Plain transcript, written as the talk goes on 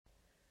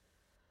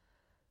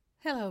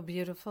Hello,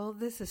 beautiful.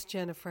 This is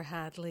Jennifer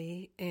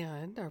Hadley,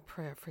 and our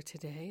prayer for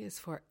today is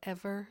for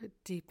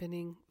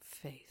ever-deepening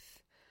faith.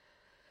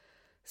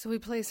 So we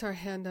place our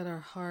hand on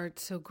our heart,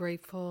 so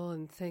grateful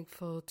and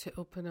thankful to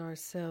open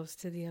ourselves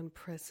to the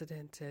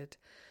unprecedented,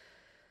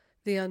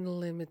 the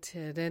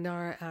unlimited, and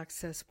our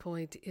access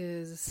point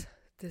is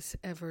this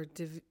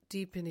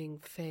ever-deepening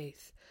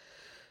faith.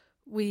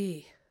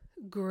 We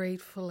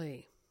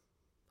gratefully,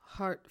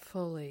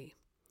 heartfully,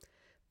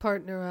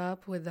 partner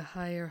up with the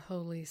higher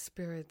Holy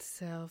Spirit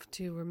self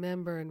to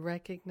remember and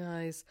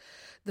recognize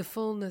the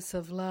fullness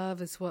of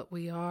love is what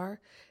we are.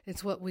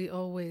 It's what we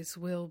always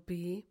will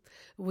be.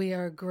 We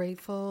are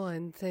grateful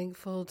and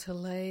thankful to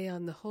lay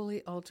on the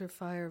holy altar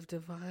fire of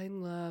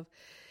divine love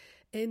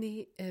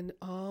any and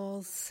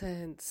all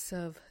sense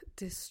of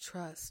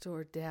distrust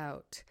or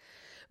doubt.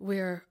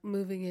 We're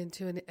moving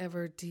into an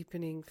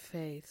ever-deepening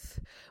faith.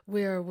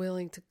 We are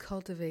willing to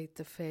cultivate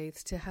the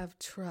faith, to have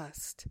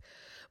trust.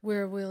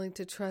 We're willing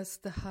to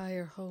trust the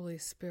higher Holy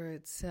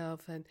Spirit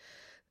self and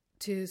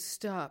to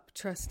stop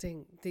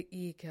trusting the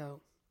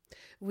ego.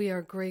 We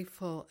are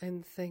grateful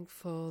and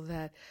thankful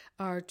that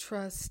our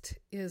trust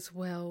is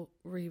well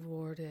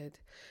rewarded.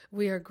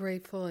 We are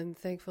grateful and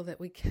thankful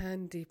that we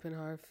can deepen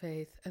our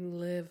faith and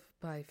live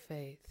by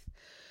faith.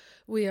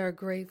 We are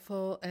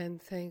grateful and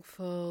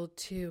thankful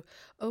to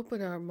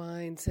open our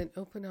minds and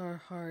open our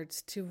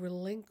hearts to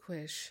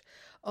relinquish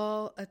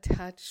all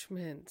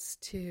attachments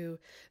to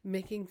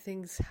making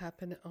things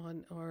happen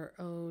on our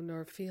own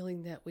or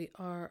feeling that we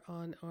are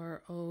on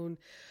our own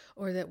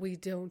or that we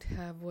don't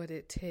have what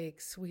it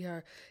takes. We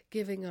are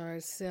giving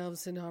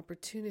ourselves an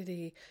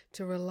opportunity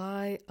to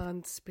rely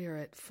on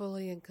Spirit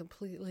fully and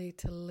completely,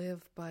 to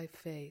live by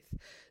faith,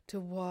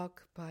 to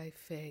walk by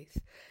faith,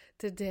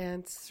 to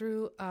dance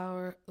through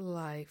our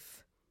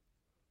life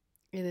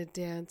in a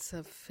dance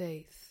of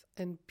faith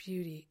and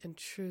beauty and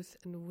truth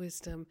and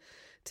wisdom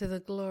to the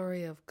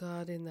glory of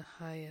God in the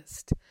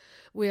highest.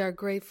 We are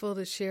grateful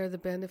to share the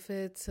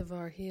benefits of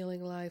our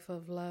healing life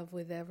of love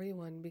with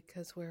everyone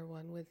because we're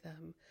one with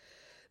them.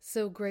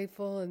 So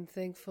grateful and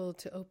thankful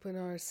to open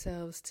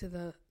ourselves to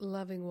the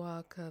loving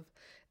walk of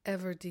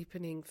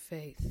ever-deepening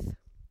faith.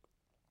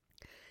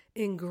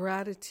 In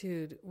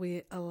gratitude,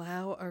 we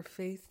allow our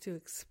faith to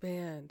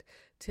expand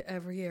to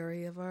every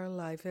area of our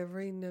life,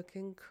 every nook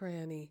and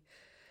cranny.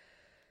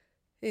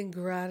 In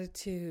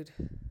gratitude,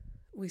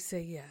 we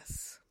say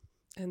yes,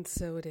 and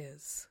so it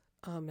is.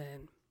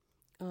 Amen.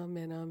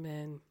 Amen,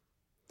 amen.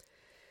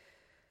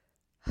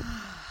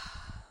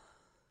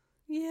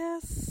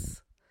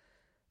 Yes.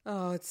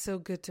 Oh, it's so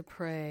good to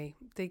pray.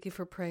 Thank you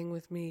for praying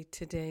with me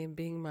today and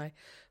being my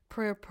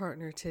prayer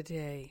partner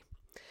today.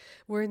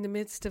 We're in the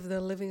midst of the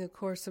Living A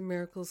Course in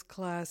Miracles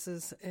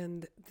classes,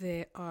 and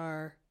they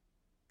are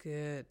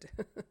good.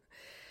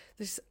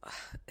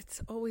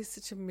 It's always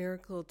such a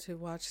miracle to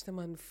watch them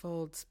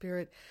unfold.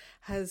 Spirit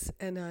has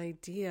an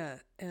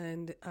idea,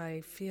 and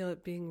I feel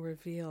it being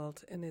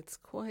revealed, and it's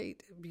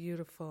quite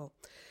beautiful.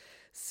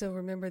 So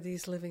remember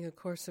these Living A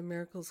Course in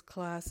Miracles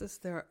classes.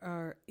 There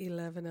are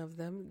 11 of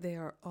them. They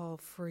are all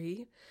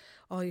free.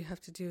 All you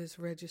have to do is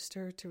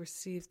register to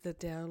receive the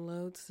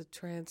downloads, the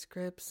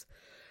transcripts,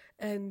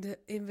 and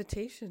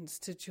invitations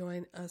to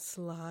join us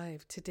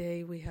live.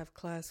 Today we have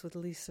class with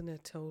Lisa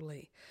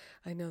Natoli.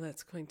 I know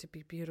that's going to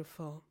be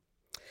beautiful.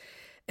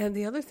 And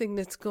the other thing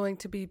that's going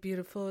to be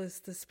beautiful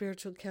is the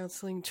Spiritual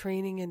Counseling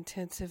Training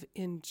Intensive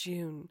in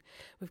June.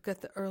 We've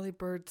got the early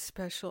bird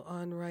special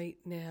on right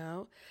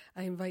now.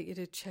 I invite you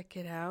to check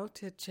it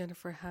out at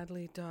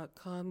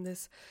jenniferhadley.com.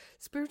 This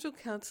Spiritual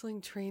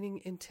Counseling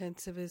Training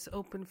Intensive is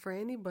open for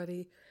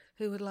anybody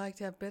who would like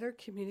to have better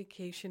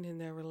communication in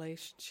their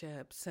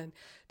relationships and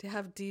to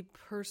have deep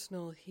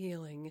personal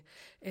healing.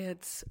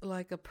 It's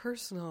like a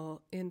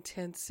personal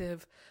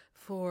intensive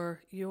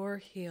for your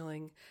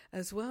healing,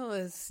 as well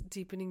as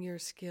deepening your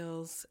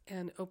skills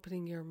and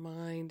opening your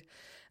mind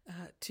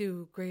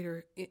to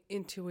greater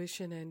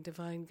intuition and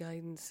divine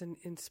guidance and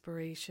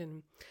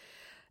inspiration.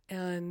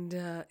 And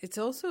it's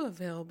also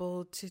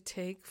available to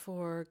take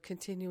for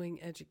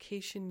continuing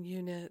education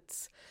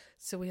units.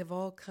 So we have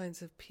all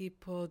kinds of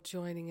people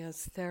joining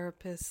us,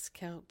 therapists,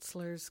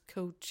 counselors,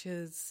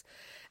 coaches,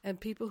 and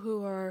people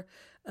who are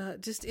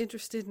just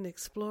interested in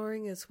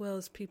exploring, as well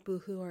as people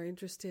who are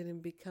interested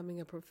in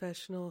becoming a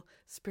professional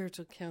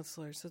spiritual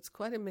counselor. So it's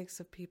quite a mix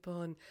of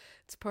people, and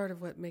it's part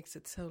of what makes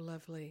it so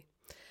lovely.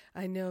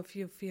 I know if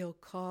you feel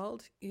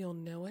called, you'll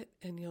know it,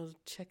 and you'll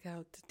check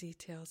out the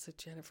details at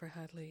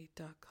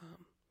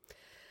jenniferhadley.com.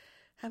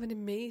 Have an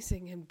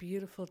amazing and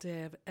beautiful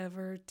day of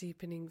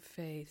ever-deepening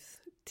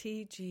faith,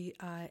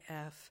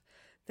 TGIF.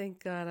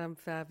 Thank God I'm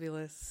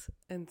fabulous,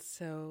 and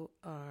so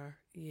are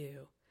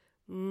you.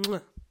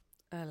 Mwah.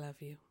 I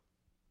love you.